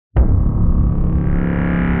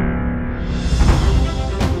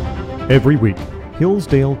Every week,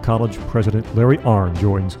 Hillsdale College President Larry Arnn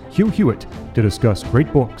joins Hugh Hewitt to discuss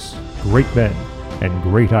great books, great men, and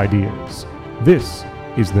great ideas. This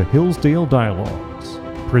is the Hillsdale Dialogues,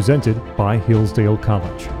 presented by Hillsdale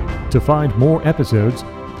College. To find more episodes,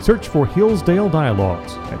 search for Hillsdale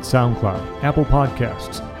Dialogues at SoundCloud, Apple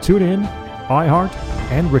Podcasts, TuneIn, iHeart,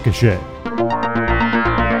 and Ricochet.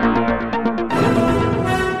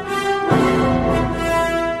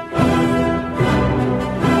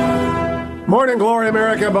 Morning, glory,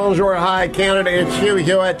 America. Bonjour, hi, Canada. It's Hugh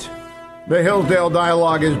Hewitt. The Hillsdale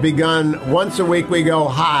Dialogue has begun. Once a week, we go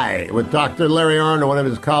high with Dr. Larry Arnn and one of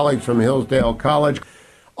his colleagues from Hillsdale College.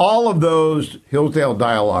 All of those Hillsdale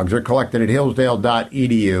Dialogues are collected at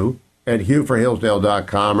hillsdale.edu, at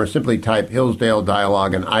hughforhillsdale.com, or simply type Hillsdale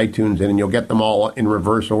Dialogue in iTunes and you'll get them all in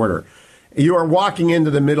reverse order. You are walking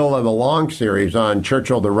into the middle of a long series on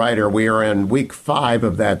Churchill the writer. We are in week 5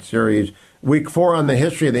 of that series. Week 4 on the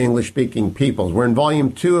history of the English-speaking peoples. We're in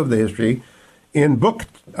volume 2 of the history. In book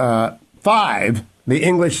 5, the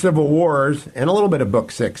English Civil Wars, and a little bit of book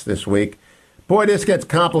 6 this week. Boy, this gets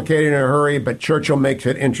complicated in a hurry, but Churchill makes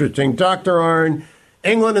it interesting. Dr. Arnn,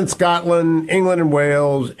 England and Scotland, England and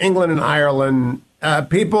Wales, England and Ireland.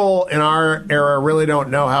 People in our era really don't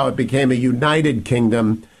know how it became a united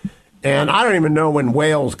kingdom. And I don't even know when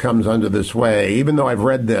Wales comes under the sway, even though I've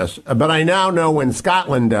read this. But I now know when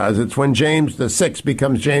Scotland does. It's when James VI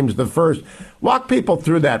becomes James I. Walk people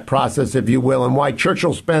through that process, if you will, and why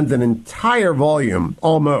Churchill spends an entire volume,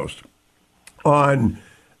 almost, on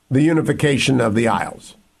the unification of the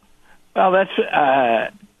Isles. Well, that's,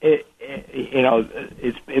 it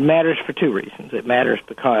matters for two reasons. It matters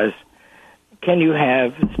because can you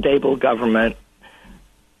have stable government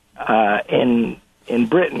in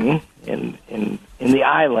Britain, in the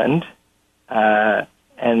island, and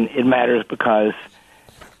it matters because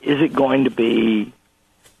is it going to be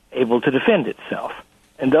able to defend itself?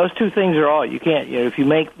 And those two things are all. You can't, if you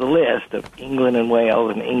make the list of England and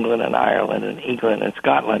Wales and England and Ireland and England and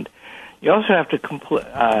Scotland, you also have to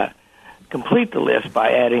complete the list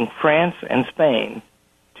by adding France and Spain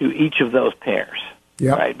to each of those pairs,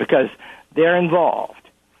 right? Because they're involved.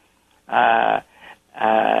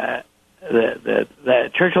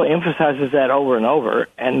 The Churchill emphasizes that over and over.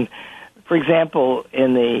 And, for example,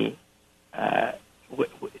 in the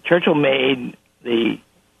Churchill made the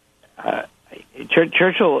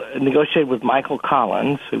Churchill negotiated with Michael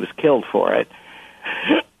Collins, who was killed for it,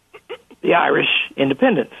 the Irish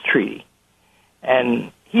Independence Treaty,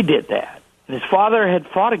 and he did that. And his father had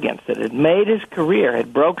fought against it, had made his career,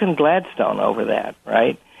 had broken Gladstone over that,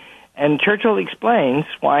 right? And Churchill explains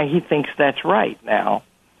why he thinks that's right now.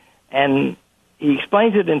 And he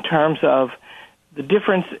explains it in terms of the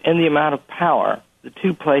difference in the amount of power the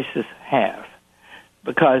two places have,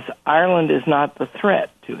 because Ireland is not the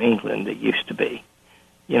threat to England it used to be.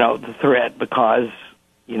 The threat because,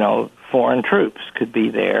 foreign troops could be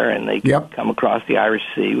there and they could come across the Irish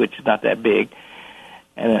Sea, which is not that big,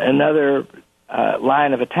 and another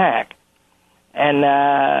line of attack.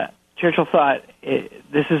 And Churchill thought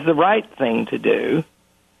this is the right thing to do.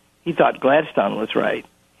 He thought Gladstone was right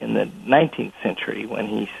in the 19th century when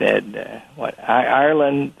he said,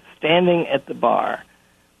 Ireland standing at the bar,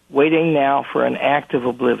 waiting now for an act of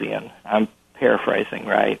oblivion. I'm paraphrasing,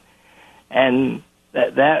 right? And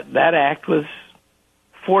that act was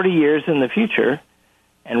 40 years in the future,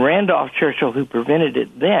 and Randolph Churchill, who prevented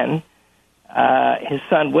it then, his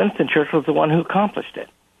son Winston Churchill is the one who accomplished it.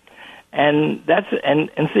 And that's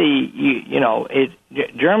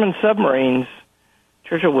German submarines.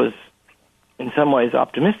 Churchill was in some ways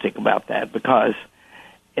optimistic about that because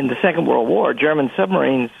in the Second World War, German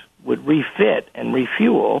submarines would refit and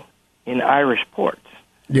refuel in Irish ports.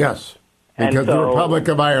 Yes, because the Republic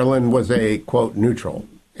of Ireland was a, quote, neutral.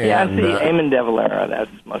 And, Eamon de Valera,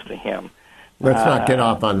 that's mostly him. Let's not get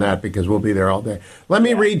off on that because we'll be there all day. Let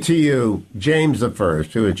me read to you James I,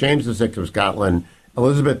 who is James VI of Scotland.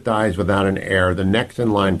 Elizabeth dies without an heir. The next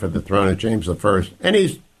in line for the throne is James I. And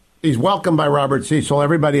he's welcomed by Robert Cecil.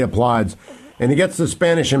 Everybody applauds. And he gets the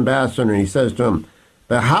Spanish ambassador and he says to him,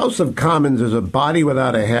 "The House of Commons is a body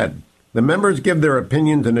without a head. The members give their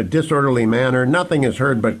opinions in a disorderly manner. Nothing is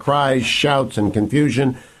heard but cries, shouts, and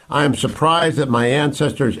confusion. I am surprised that my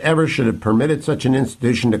ancestors ever should have permitted such an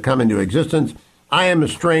institution to come into existence. I am a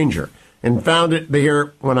stranger and found it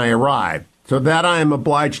here when I arrived, so that I am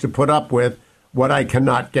obliged to put up with what I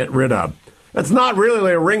cannot get rid of." That's not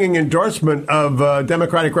really a ringing endorsement of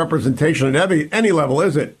democratic representation at any level,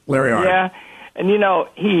 is it, Larry Arnn? Yeah, and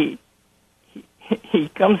he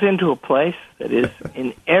comes into a place that is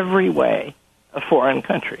in every way a foreign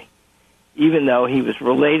country, even though he was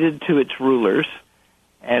related to its rulers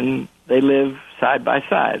and they live side by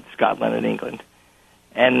side, Scotland and England.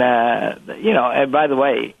 And, and by the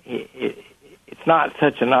way, it's not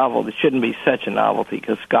such a novel. It shouldn't be such a novelty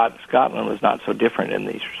because Scotland was not so different in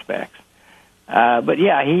these respects. But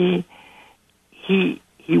yeah, he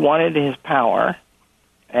wanted his power,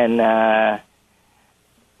 and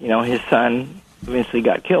his son eventually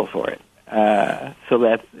got killed for it. So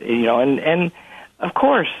that's and of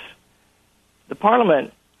course, the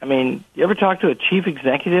Parliament. I mean, you ever talk to a chief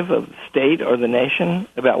executive of the state or the nation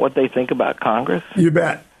about what they think about Congress? You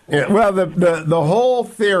bet. Yeah. Well, the whole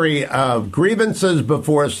theory of grievances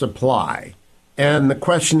before supply and the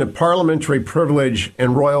question of parliamentary privilege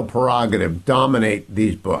and royal prerogative dominate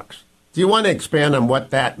these books. Do you want to expand on what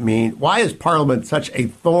that means? Why is Parliament such a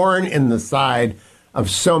thorn in the side of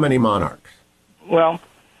so many monarchs? Well,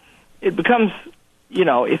 it becomes,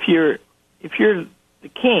 if you're the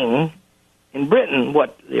king in Britain,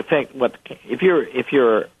 if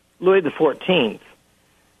you're Louis XIV,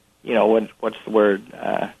 what's the word?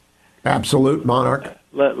 Absolute monarch.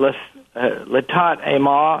 L'état est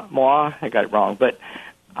moi, I got it wrong, but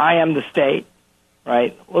I am the state,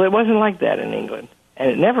 right? Well, it wasn't like that in England,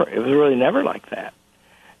 and it was really never like that.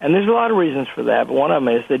 And there's a lot of reasons for that, but one of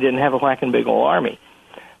them is they didn't have a whacking big old army.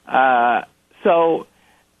 So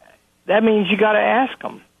that means you got to ask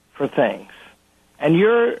them for things, and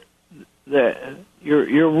you're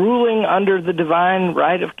ruling under the divine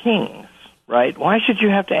right of kings, right? Why should you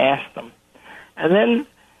have to ask them? And then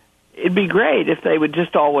it'd be great if they would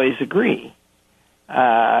just always agree,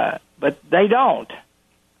 but they don't,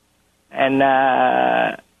 and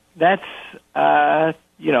that's so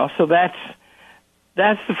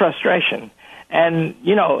that's the frustration. And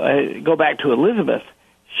go back to Elizabeth.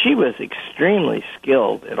 She was extremely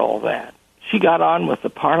skilled at all that. She got on with the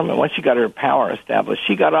Parliament. Once she got her power established,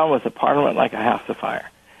 she got on with the Parliament like a house afire.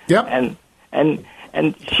 Yep. And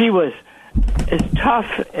she was as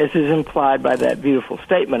tough as is implied by that beautiful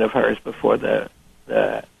statement of hers before by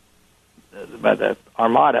the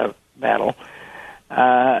Armada battle.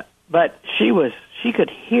 But she could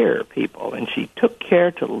hear people, and she took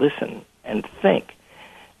care to listen and think.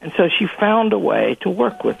 And so she found a way to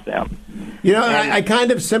work with them. I kind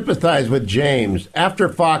of sympathize with James. After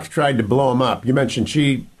Fox tried to blow him up, you mentioned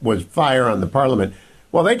she was fire on the Parliament.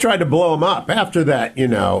 Well, they tried to blow him up. After that,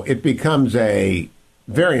 it becomes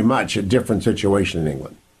very much a different situation in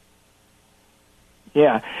England.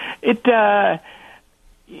 Yeah. That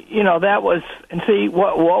was, and see,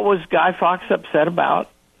 what was Guy Fawkes upset about?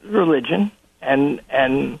 Religion. And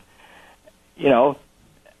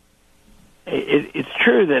it's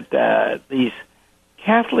true that these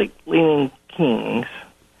Catholic-leaning kings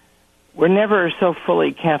were never so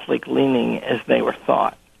fully Catholic-leaning as they were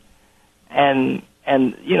thought, and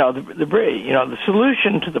the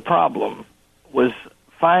solution to the problem was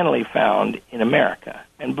finally found in America,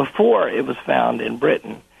 and before it was found in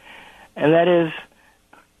Britain, and that is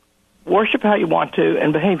worship how you want to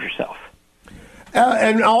and behave yourself.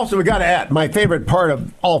 And also, we got to add, my favorite part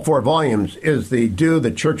of all 4 volumes is the due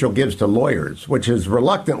that Churchill gives to lawyers, which is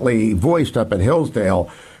reluctantly voiced up at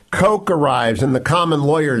Hillsdale. Coke arrives, and the common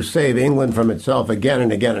lawyers save England from itself again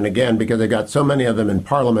and again and again because they got so many of them in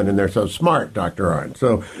Parliament, and they're so smart, Dr. Arndt.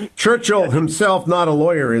 So Churchill himself, not a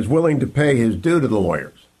lawyer, is willing to pay his due to the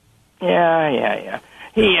lawyers. Yeah.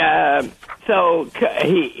 The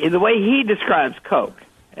way he describes Coke,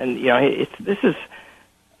 and this is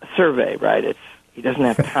a survey, right? He doesn't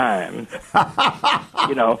have time,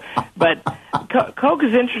 But Coke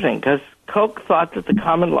is interesting because Coke thought that the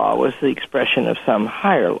common law was the expression of some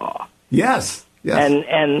higher law. Yes.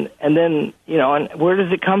 And then, and where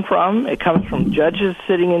does it come from? It comes from judges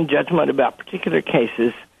sitting in judgment about particular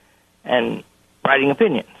cases and writing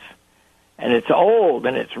opinions. And it's old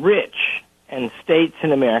and it's rich. And states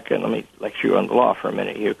in America, let me lecture you on the law for a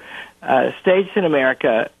minute, states in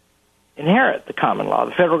America inherit the common law.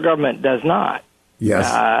 The federal government does not.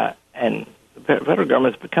 Yes. And the federal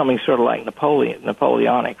government is becoming sort of like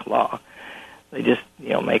Napoleonic law. They just,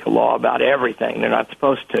 make a law about everything. They're not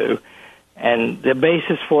supposed to. And the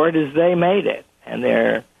basis for it is they made it. And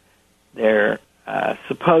their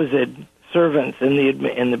supposed servants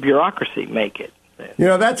in the bureaucracy make it.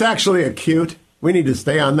 That's actually acute. We need to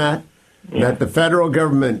stay on that. Yeah. That the federal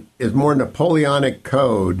government is more Napoleonic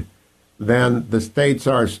code than the states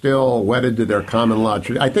are still wedded to their common law.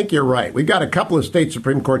 I think you're right. We've got a couple of state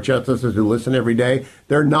Supreme Court justices who listen every day.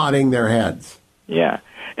 They're nodding their heads. Yeah.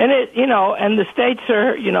 And and the states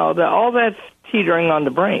are, all that's teetering on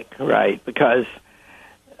the brink, right? Because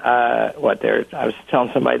I was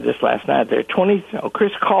telling somebody this last night. There are 20.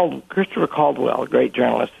 Christopher Caldwell, a great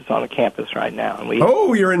journalist, is on the campus right now, and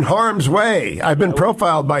you're in harm's way. I've been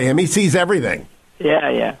profiled by him. He sees everything.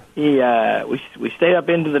 Yeah. We stayed up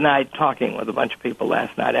into the night talking with a bunch of people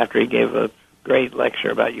last night after he gave a great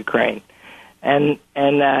lecture about Ukraine, but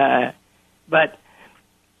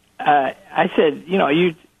I said,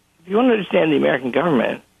 if you want to understand the American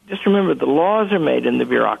government, just remember the laws are made in the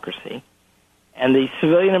bureaucracy, and the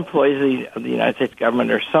civilian employees of the United States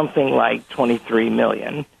government are something like 23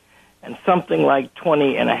 million, and something like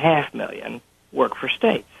 20.5 million work for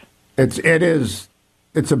states.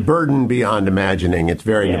 It's a burden beyond imagining. It's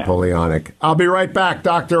very Napoleonic. I'll be right back.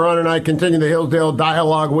 Dr. Arnn and I continue the Hillsdale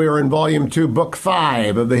Dialogue. We are in Volume 2, Book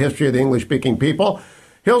 5 of the History of the English-Speaking People.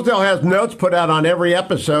 Hillsdale has notes put out on every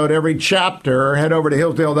episode, every chapter. Head over to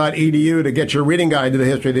hillsdale.edu to get your reading guide to the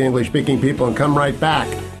history of the English-speaking people and come right back.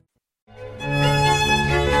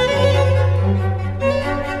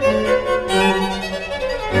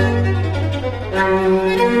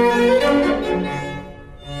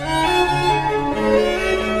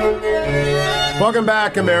 Welcome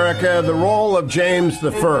back, America. The role of James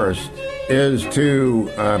I is to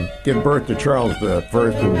give birth to Charles I,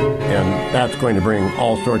 and that's going to bring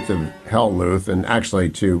all sorts of hell loose, and actually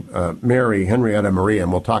to marry Henrietta Maria,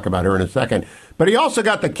 and we'll talk about her in a second. But he also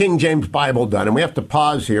got the King James Bible done, and we have to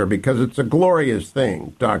pause here because it's a glorious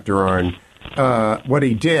thing, Dr. Arnn, what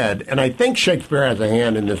he did. And I think Shakespeare has a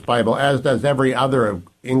hand in this Bible, as does every other of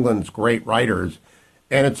England's great writers.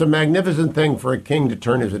 And it's a magnificent thing for a king to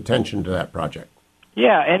turn his attention to that project.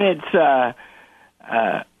 Yeah, and it's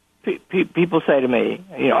people say to me,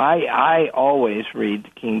 I always read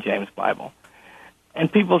the King James Bible, and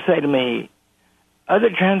people say to me, other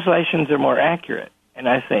translations are more accurate, and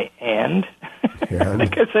I say, and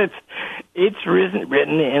because it's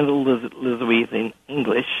written in Elizabethan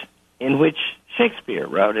English, in which Shakespeare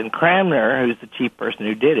wrote, and Cranmer, who's the chief person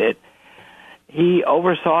who did it, he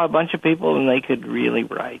oversaw a bunch of people, and they could really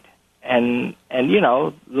write. And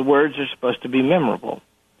the words are supposed to be memorable.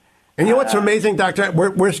 And you know what's amazing, Doctor?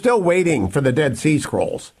 We're still waiting for the Dead Sea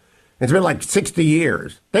Scrolls. It's been like 60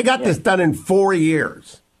 years. They got this done in 4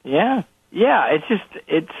 years. Yeah.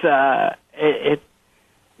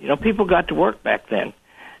 People got to work back then,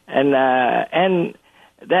 and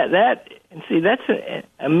that's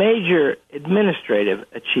a major administrative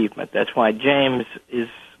achievement. That's why James is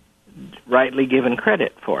rightly given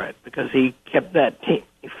credit for it, because he kept that team.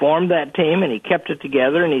 He formed that team, and he kept it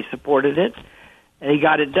together, and he supported it, and he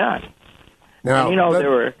got it done. Now, and,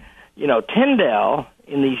 there were, Tyndale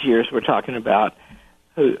in these years we're talking about,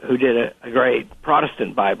 who did a great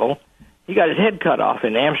Protestant Bible. He got his head cut off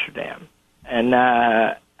in Amsterdam, and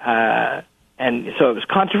so it was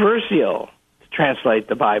controversial to translate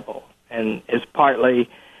the Bible, and it's partly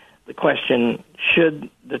the question: should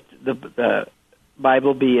the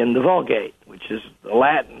Bible be in the Vulgate, which is the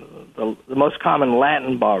Latin. The most common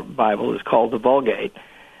Latin Bible is called the Vulgate,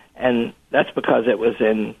 and that's because it was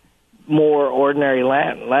in more ordinary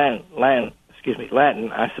Latin, I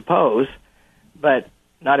suppose, but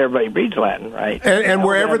not everybody reads Latin, right? And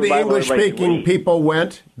wherever the English-speaking people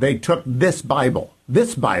went, they took this Bible.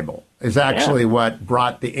 This Bible is actually what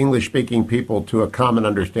brought the English-speaking people to a common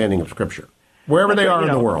understanding of Scripture, wherever they are in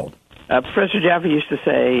the world. Professor Jaffe used to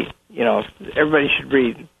say, everybody should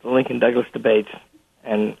read the Lincoln-Douglas debates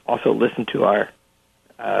and also listen to our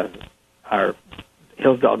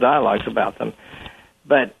Hillsdale dialogues about them.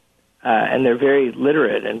 But and they're very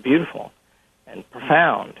literate and beautiful and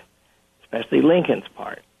profound, especially Lincoln's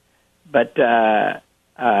part. But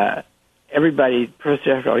everybody,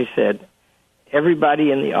 Professor Jaffe always said, everybody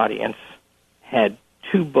in the audience had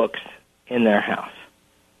 2 books in their house.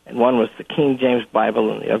 And one was the King James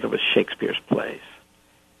Bible, and the other was Shakespeare's plays.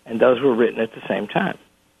 And those were written at the same time.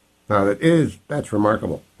 Now, that's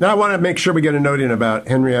remarkable. Now, I want to make sure we get a note in about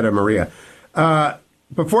Henrietta Maria.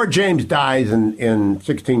 Before James dies in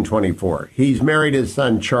 1624, he's married his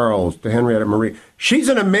son Charles to Henrietta Maria. She's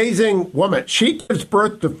an amazing woman. She gives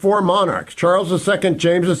birth to 4 monarchs: Charles II,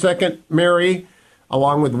 James II, Mary,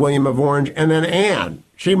 along with William of Orange, and then Anne.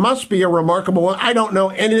 She must be a remarkable one. I don't know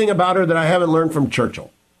anything about her that I haven't learned from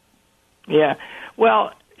Churchill. Yeah,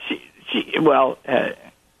 well,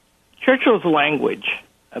 Churchill's language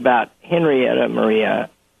about Henrietta Maria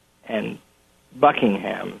and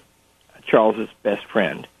Buckingham, Charles's best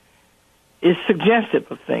friend, is suggestive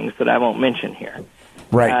of things that I won't mention here.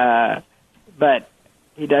 Right. But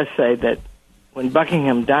he does say that when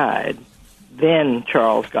Buckingham died, then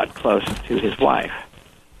Charles got close to his wife,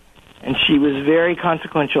 and she was very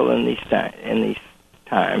consequential in these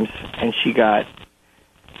times, and she got,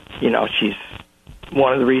 she's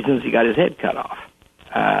one of the reasons he got his head cut off.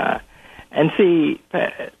 And see,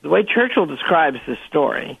 the way Churchill describes this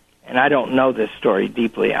story, and I don't know this story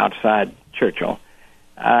deeply outside Churchill,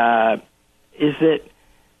 is that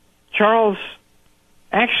Charles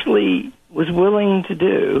actually was willing to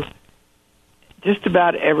do just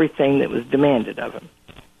about everything that was demanded of him.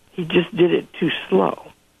 He just did it too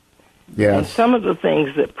slow. Yes. And some of the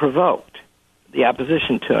things that provoked the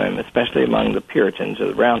opposition to him, especially among the Puritans or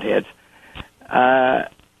the Roundheads,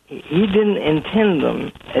 he didn't intend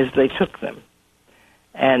them as they took them.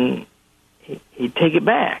 And he'd take it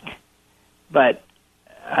back. But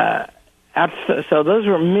so those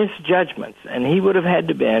were misjudgments, and he would have had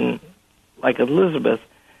to been, like Elizabeth,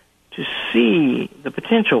 to see the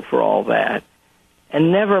potential for all that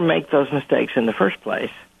and never make those mistakes in the first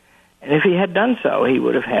place. And if he had done so, he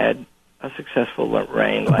would have had a successful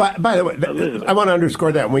reign. Like by the way, Elizabeth. I want to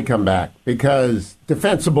underscore that when we come back, because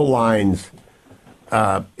defensible lines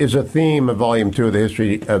is a theme of Volume 2 of the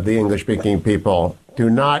History of the English-Speaking People. Do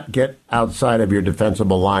not get outside of your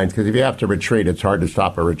defensible lines, because if you have to retreat, it's hard to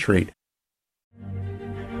stop a retreat.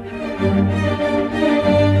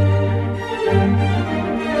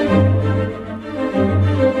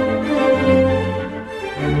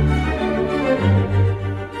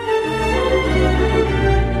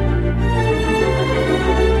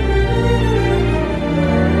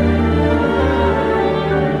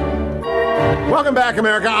 Welcome back,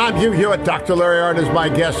 America. I'm Hugh Hewitt. Dr. Larry Art is my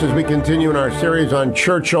guest as we continue in our series on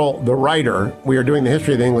Churchill, the writer. We are doing the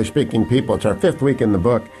history of the English-speaking people. It's our 5th week in the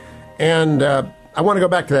book. And I want to go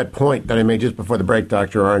back to that point that I made just before the break,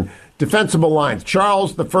 Dr. Arnn. Defensible lines.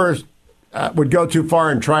 Charles I would go too far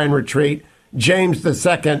and try and retreat. James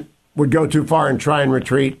II would go too far and try and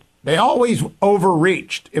retreat. They always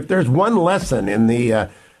overreached. If there's one lesson in the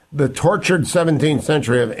tortured 17th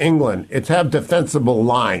century of England, it's have defensible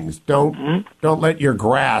lines. Don't let your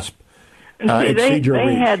grasp exceed your reach.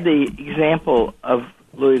 They had the example of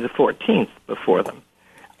Louis XIV before them,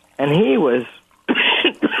 and he was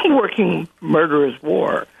working murderous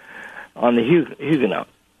war on the Huguenots,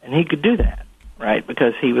 and he could do that, right?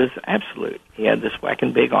 Because he was absolute. He had this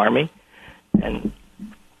whacking big army, and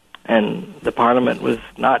the Parliament was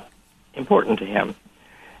not important to him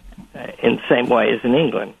in the same way as in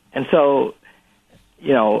England. And so,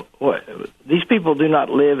 these people do not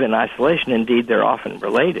live in isolation. Indeed, they're often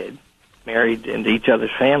related, married into each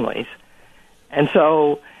other's families. And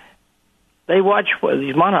so they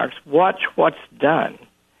these monarchs watch what's done.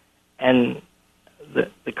 And the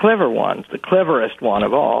clever ones, the cleverest one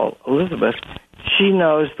of all, Elizabeth, she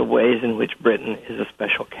knows the ways in which Britain is a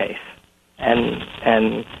special case.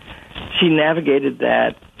 And she navigated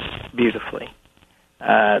that beautifully.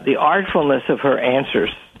 The artfulness of her answers,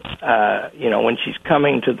 when she's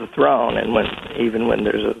coming to the throne, and even when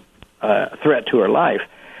there's a threat to her life,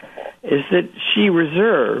 is that she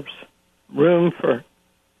reserves room for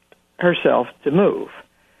herself to move.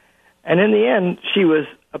 And in the end, she was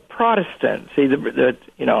a Protestant. See,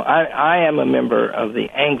 I am a member of the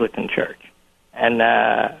Anglican Church, and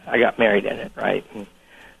I got married in it, right? And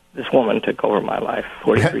this woman took over my life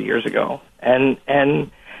 43 years ago, and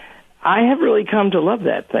I have really come to love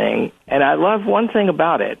that thing, and I love one thing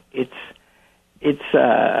about it. It's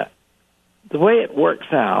the way it works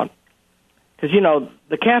out, because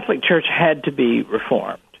the Catholic Church had to be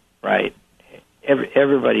reformed, right?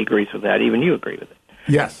 Everybody agrees with that. Even you agree with it.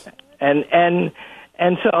 Yes.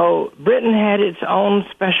 And so Britain had its own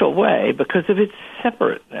special way because of its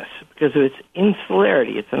separateness, because of its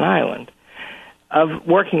insularity. It's an island of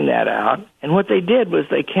working that out. And what they did was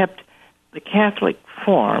they kept the Catholic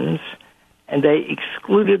forms, and they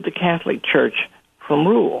excluded the Catholic Church from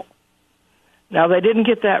rule. Now, they didn't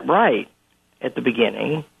get that right at the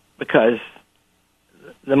beginning because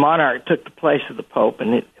the monarch took the place of the Pope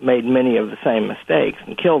and it made many of the same mistakes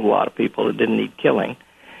and killed a lot of people that didn't need killing.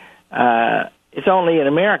 It's only in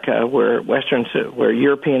America where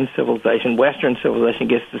European civilization, Western civilization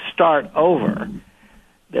gets to start over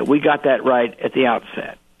that we got that right at the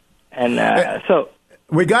outset. And so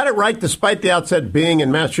we got it right despite the outset being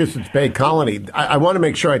in Massachusetts Bay Colony. I want to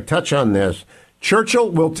make sure I touch on this.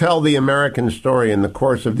 Churchill will tell the American story in the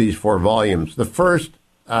course of these 4 volumes. The first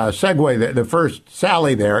the first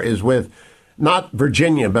sally there is with not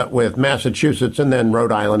Virginia, but with Massachusetts and then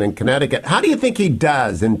Rhode Island and Connecticut. How do you think he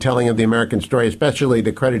does in telling of the American story, especially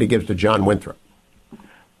the credit he gives to John Winthrop?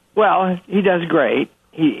 Well, he does great.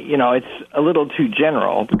 It's a little too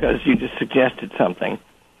general because you just suggested something.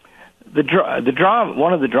 The drama,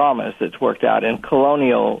 one of the dramas that's worked out in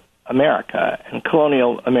colonial America, and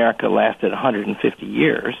colonial America lasted 150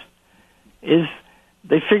 years, is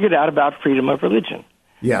they figured out about freedom of religion.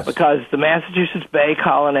 Yes. Because the Massachusetts Bay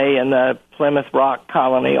Colony and the Plymouth Rock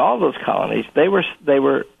Colony, all those colonies, they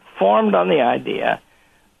were formed on the idea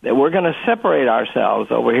that we're going to separate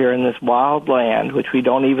ourselves over here in this wild land, which we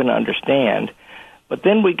don't even understand, but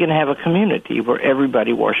then we can have a community where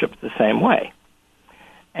everybody worships the same way.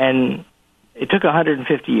 And it took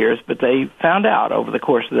 150 years, but they found out over the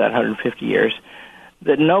course of that 150 years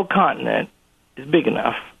that no continent is big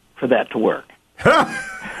enough for that to work.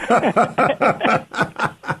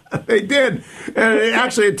 They did. And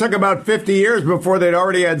it took about 50 years before they'd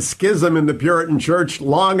already had schism in the Puritan Church,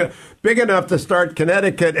 big enough to start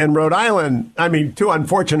Connecticut and Rhode Island. I mean, two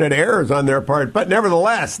unfortunate errors on their part, but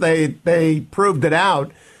nevertheless, they proved it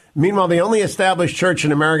out. Meanwhile, the only established church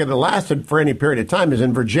in America that lasted for any period of time is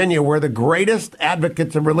in Virginia, where the greatest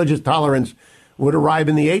advocates of religious tolerance would arrive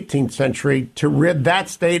in the 18th century to rid that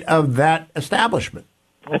state of that establishment.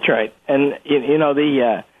 That's right. And,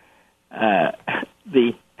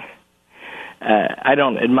 I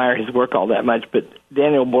don't admire his work all that much, but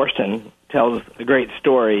Daniel Boorstin tells a great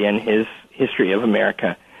story in his History of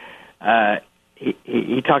America.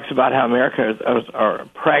 He talks about how Americans are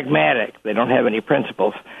pragmatic. They don't have any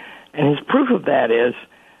principles. And his proof of that is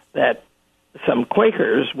that some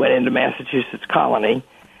Quakers went into Massachusetts colony,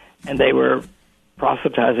 and they were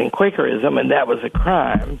proselytizing Quakerism, and that was a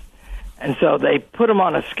crime. And so they put them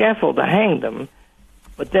on a scaffold to hang them,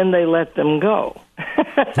 but then they let them go.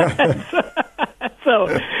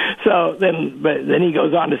 So then he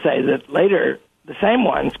goes on to say that later the same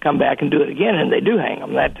ones come back and do it again, and they do hang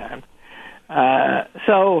them that time.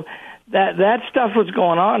 So that stuff was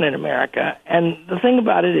going on in America, and the thing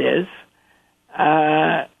about it is,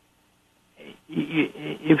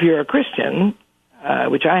 if you're a Christian,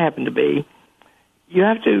 which I happen to be, you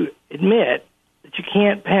have to admit that you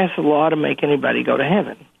can't pass a law to make anybody go to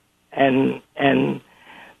heaven, and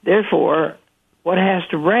therefore, what has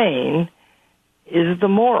to reign is the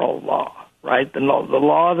moral law, right? The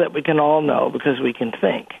law that we can all know because we can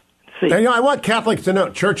think. See. And, I want Catholics to know,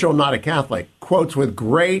 Churchill, not a Catholic, quotes with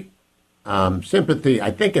great sympathy,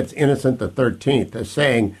 I think it's Innocent the 13th, as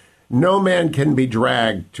saying, no man can be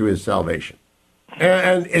dragged to his salvation.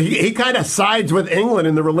 And he kind of sides with England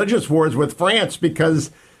in the religious wars with France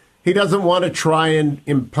because he doesn't want to try and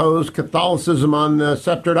impose Catholicism on the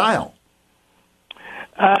Sceptred Isle.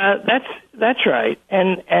 That's right.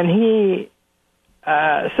 And he, you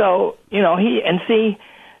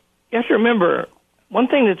have to remember, one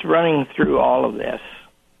thing that's running through all of this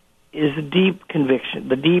is the deep conviction,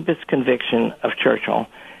 the deepest conviction of Churchill.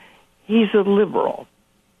 He's a liberal.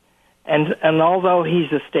 And although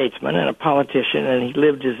he's a statesman and a politician, and he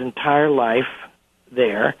lived his entire life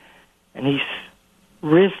there, and he's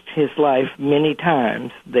risked his life many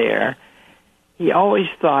times there, he always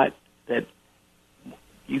thought that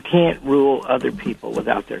you can't rule other people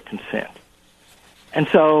without their consent. And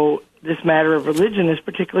so this matter of religion is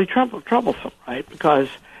particularly troublesome, right? Because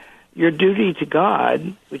your duty to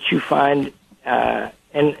God, which you find, say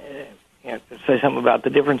something about the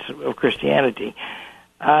difference of Christianity.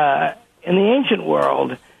 In the ancient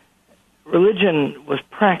world, religion was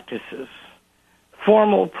practices,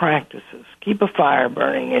 formal practices. Keep a fire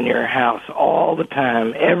burning in your house all the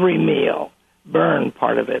time, every meal. Burn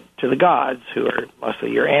part of it to the gods, who are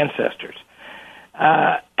mostly your ancestors.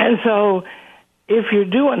 And so if you're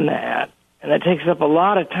doing that, and that takes up a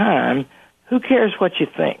lot of time, who cares what you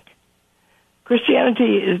think?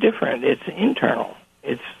 Christianity is different. It's internal.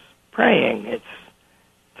 It's praying. It's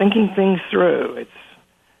thinking things through. It's,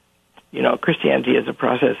 Christianity is a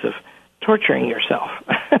process of torturing yourself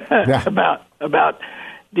about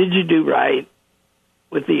did you do right,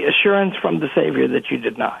 with the assurance from the Savior that you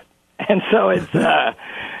did not. And so it's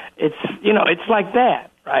like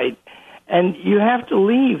that, right? And you have to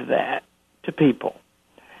leave that to people.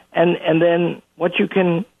 And then what you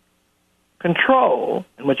can control,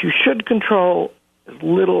 and what you should control as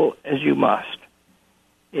little as you must,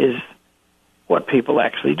 is what people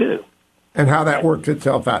actually do. And how that works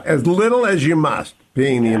itself out. As little as you must,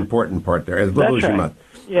 being the important part there. As little as you must.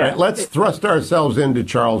 Yeah. Right, let's thrust ourselves into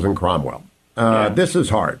Charles and Cromwell. This is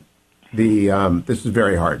hard. This is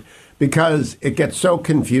very hard because it gets so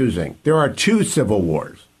confusing. There are two civil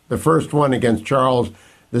wars. The first one against Charles,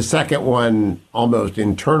 the second one almost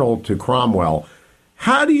internal to Cromwell.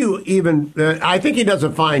 How do you even, I think he does a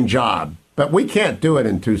fine job, but we can't do it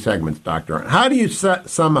in two segments, Dr. How do you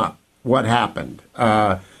sum up what happened?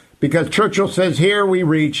 Because Churchill says, here we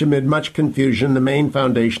reach, amid much confusion, the main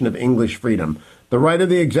foundation of English freedom. The right of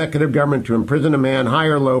the executive government to imprison a man, high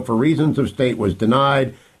or low, for reasons of state was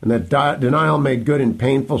denied, and that denial made good in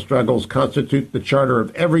painful struggles constitute the charter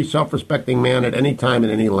of every self-respecting man at any time in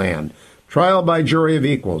any land. Trial by jury of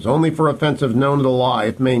equals, only for offenses known to the law,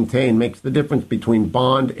 if maintained, makes the difference between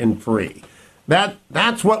bond and free.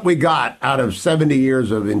 That's what we got out of 70 years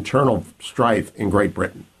of internal strife in Great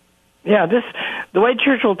Britain. Yeah, the way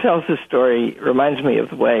Churchill tells this story reminds me of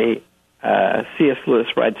the way C.S. Lewis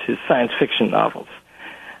writes his science fiction novels.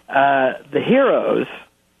 The heroes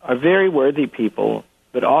are very worthy people,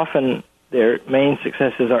 but often their main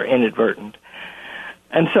successes are inadvertent.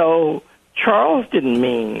 And so Charles didn't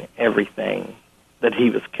mean everything that he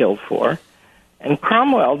was killed for, and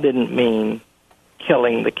Cromwell didn't mean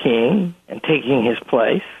killing the king and taking his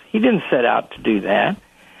place. He didn't set out to do that.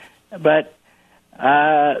 But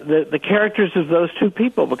the characters of those two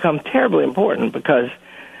people become terribly important because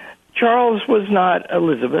Charles was not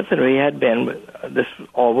Elizabeth, and if he had been, this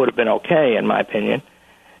all would have been okay, in my opinion.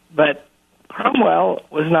 But Cromwell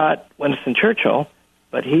was not Winston Churchill,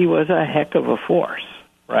 but he was a heck of a force,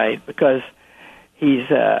 right? Because he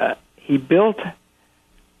built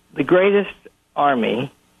the greatest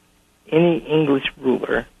army any English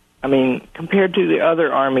ruler, I mean, compared to the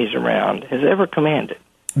other armies around, has ever commanded.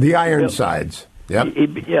 The Ironsides. Yep.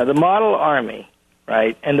 The model army,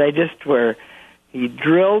 right? And they just were, he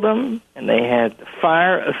drilled them, and they had the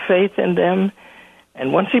fire of faith in them.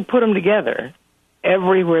 And once he put them together,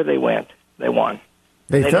 everywhere they went, they won.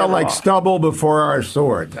 They fell like stubble before our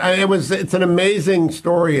swords. It's an amazing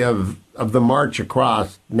story of the march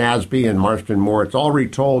across Naseby and Marston Moor. It's all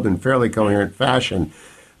retold in fairly coherent fashion.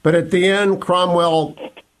 But at the end, Cromwell,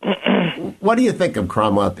 what do you think of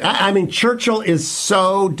Cromwell? I mean, Churchill is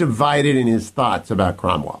so divided in his thoughts about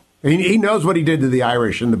Cromwell. He knows what he did to the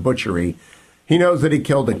Irish in the butchery. He knows that he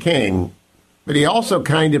killed a king. But he also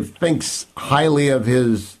kind of thinks highly of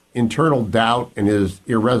his internal doubt and his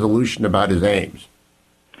irresolution about his aims.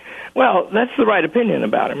 Well, that's the right opinion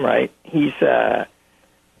about him, right? He's first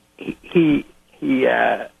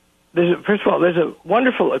of all, there's a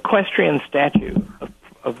wonderful equestrian statue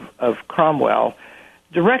of Cromwell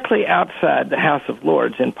directly outside the House of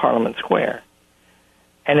Lords in Parliament Square,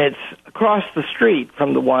 and it's across the street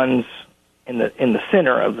from the ones in the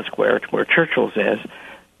center of the square where Churchill's is,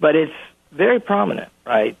 but it's very prominent,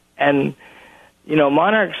 right? And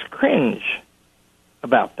monarchs cringe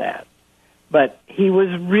about that. But he was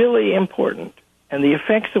really important, and the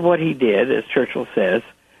effects of what he did, as Churchill says,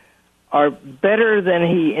 are better than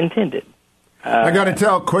he intended. I got to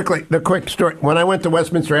tell the quick story. When I went to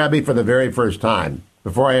Westminster Abbey for the very first time,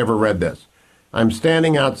 before I ever read this, I'm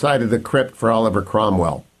standing outside of the crypt for Oliver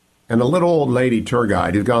Cromwell, and a little old lady tour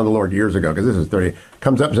guide, who's gone to the Lord years ago, because this is 30,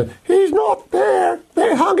 comes up and says, "He's not there.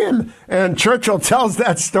 They hung him." And Churchill tells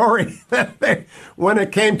that story that when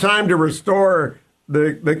it came time to restore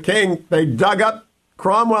the king, they dug up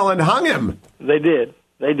Cromwell and hung him. They did,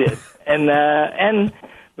 and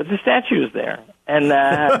but the statue is there, and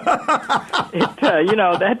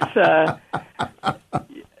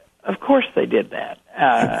of course they did that.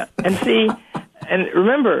 And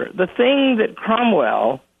remember, the thing that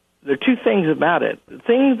Cromwell, there are two things about it. The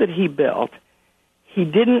thing that he built, he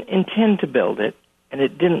didn't intend to build it, and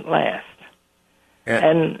it didn't last. Yeah.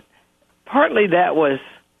 And partly that was,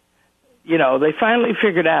 they finally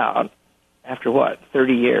figured out, after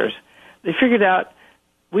 30 years, they figured out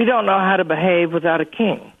we don't know how to behave without a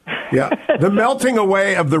king. Yeah, the melting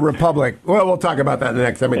away of the Republic. Well, we'll talk about that in the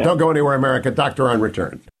next segment. Yeah. Don't go anywhere, America. Dr. Arnn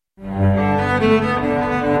returns.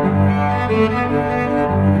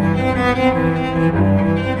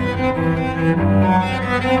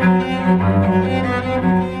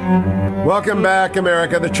 Welcome back,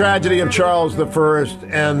 America. The tragedy of Charles I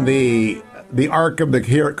and the arc of the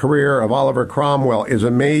career of Oliver Cromwell is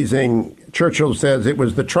amazing. Churchill says it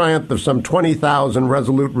was the triumph of some 20,000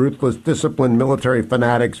 resolute, ruthless, disciplined military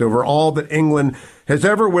fanatics over all that England has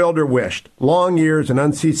ever willed or wished. Long years and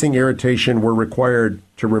unceasing irritation were required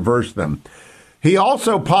to reverse them. He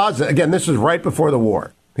also posits, again, this is right before the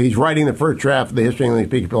war. He's writing the first draft of the history of English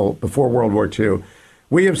people before World War II.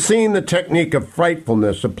 We have seen the technique of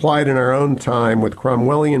frightfulness applied in our own time with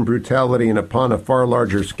Cromwellian brutality and upon a far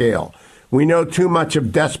larger scale. We know too much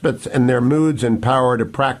of despots and their moods and power to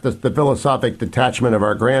practice the philosophic detachment of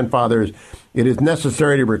our grandfathers. It is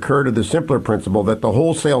necessary to recur to the simpler principle that the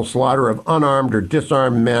wholesale slaughter of unarmed or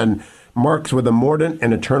disarmed men marks with a mordant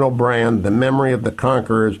and eternal brand the memory of the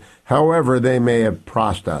conquerors, however they may have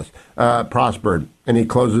prospered. And he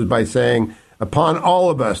closes by saying, upon all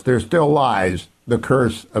of us there still lies the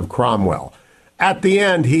curse of Cromwell. At the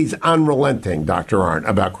end, he's unrelenting, Dr. Arnn,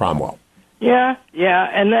 about Cromwell. Yeah,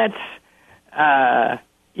 and that's...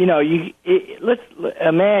 let's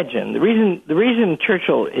imagine the reason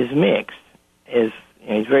Churchill is mixed is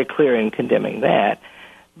he's very clear in condemning that,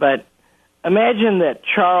 but imagine that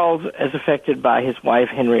Charles, as affected by his wife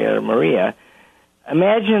Henrietta Maria,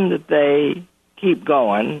 imagine that they keep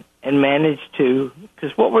going and manage to,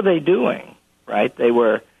 because what were they doing, right? They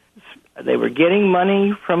were getting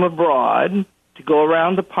money from abroad to go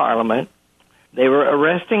around the Parliament. They were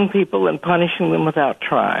arresting people and punishing them without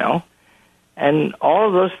trial, and all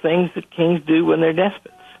of those things that kings do when they're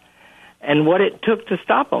despots. And what it took to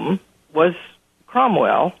stop them was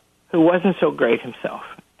Cromwell, who wasn't so great himself.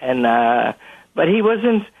 And but he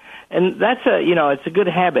wasn't, and that's it's a good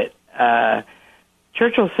habit.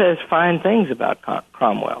 Churchill says fine things about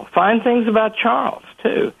Cromwell, fine things about Charles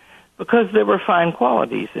too, because there were fine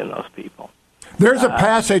qualities in those people. There's a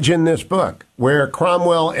passage in this book where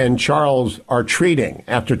Cromwell and Charles are treating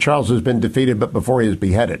after Charles has been defeated, but before he is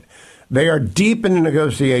beheaded. They are deep in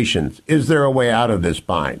negotiations. Is there a way out of this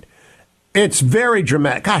bind? It's very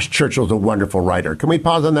dramatic. Gosh, Churchill's a wonderful writer. Can we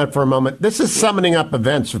pause on that for a moment? This is summoning up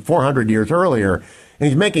events of 400 years earlier, and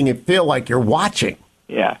he's making it feel like you're watching.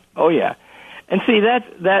 Yeah. Oh, yeah. And see,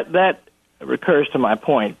 that recurs to my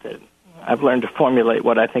point that I've learned to formulate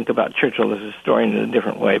what I think about Churchill as a historian in a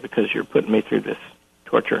different way because you're putting me through this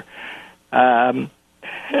torture. He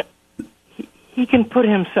can put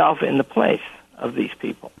himself in the place of these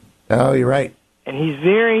people. Oh, you're right. And he's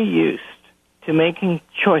very used to making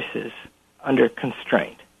choices under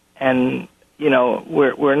constraint. And,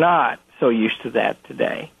 we're not so used to that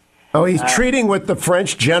today. Oh, he's treating with the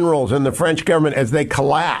French generals and the French government as they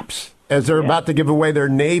collapse, as they're about to give away their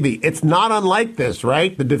navy. It's not unlike this,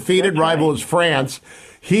 right? The defeated rival is France.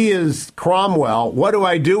 He is Cromwell. What do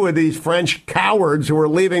I do with these French cowards who are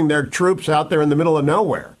leaving their troops out there in the middle of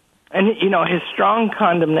nowhere? And, his strong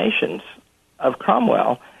condemnations of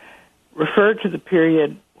Cromwell refer to the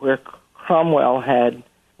period where Cromwell had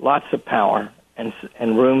lots of power and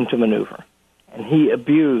room to maneuver, and he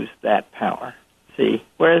abused that power. See,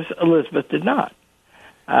 whereas Elizabeth did not,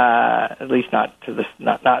 at least not in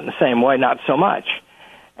the same way, not so much,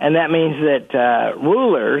 and that means that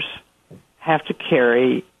rulers have to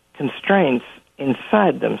carry constraints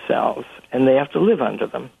inside themselves, and they have to live under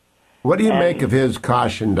them. What do you make of his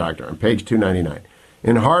caution, Doctor, on page 299?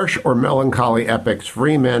 In harsh or melancholy epics,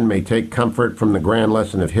 free men may take comfort from the grand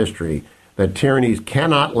lesson of history that tyrannies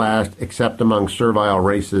cannot last except among servile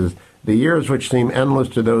races. The years which seem endless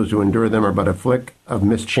to those who endure them are but a flick of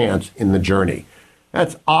mischance in the journey.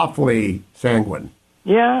 That's awfully sanguine.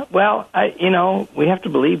 Yeah, well, we have to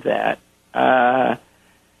believe that.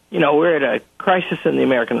 We're at a crisis in the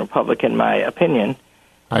American Republic, in my opinion.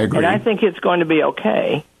 I agree. And I think it's going to be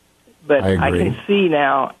okay, but I can see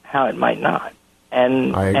now how it might not.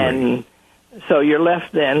 And so you're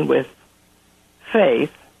left then with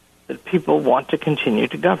faith that people want to continue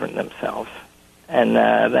to govern themselves. And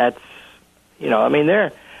that's, there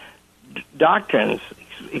are doctrines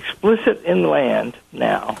explicit in the land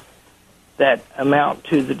now that amount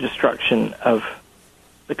to the destruction of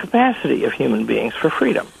the capacity of human beings for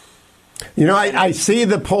freedom. I see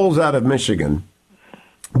the polls out of Michigan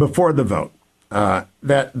before the vote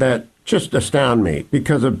that just astound me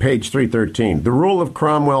because of page 313. The rule of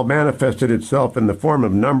Cromwell manifested itself in the form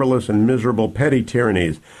of numberless and miserable petty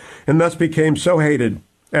tyrannies, and thus became so hated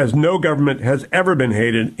as no government has ever been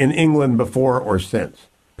hated in England before or since.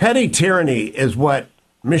 Petty tyranny is what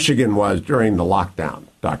Michigan was during the lockdown,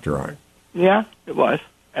 Dr. Arnn. Yeah, it was.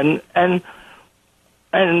 And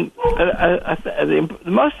the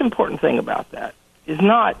most important thing about that is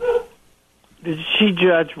not did she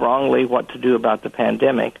judge wrongly what to do about the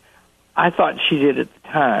pandemic. I thought she did at the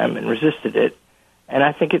time and resisted it, and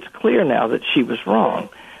I think it's clear now that she was wrong.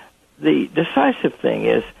 The decisive thing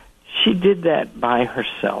is she did that by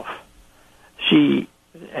herself.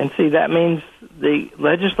 That means the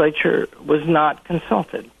legislature was not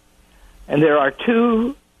consulted. And there are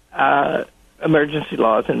two emergency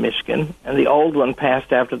laws in Michigan, and the old one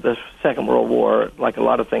passed after the Second World War, like a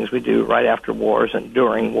lot of things we do right after wars and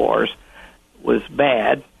during wars, was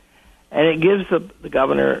bad. And it gives the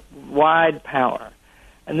governor wide power.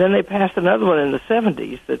 And then they passed another one in the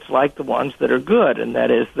 70s that's like the ones that are good, and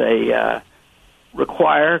that is they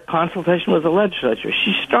require consultation with the legislature.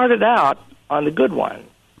 She started out on the good one,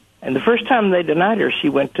 and the first time they denied her, she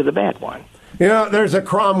went to the bad one. There's a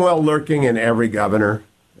Cromwell lurking in every governor,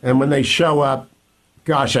 and when they show up,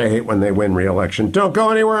 gosh, I hate when they win re-election. Don't go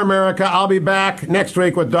anywhere, America. I'll be back next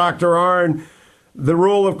week with Dr. Arnn. The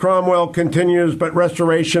rule of Cromwell continues, but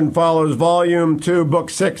restoration follows. Volume 2, Book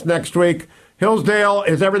 6 next week. Hillsdale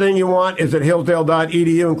is everything you want is at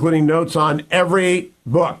hillsdale.edu, including notes on every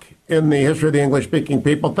book in the history of the English-speaking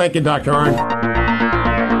people. Thank you, Dr. Arnn.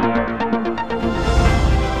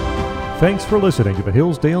 Thanks for listening to the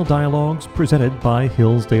Hillsdale Dialogues presented by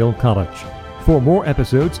Hillsdale College. For more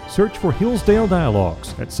episodes, search for Hillsdale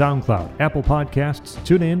Dialogues at SoundCloud, Apple Podcasts,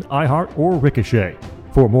 TuneIn, iHeart, or Ricochet.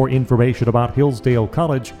 For more information about Hillsdale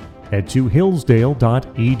College, head to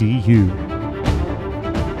hillsdale.edu.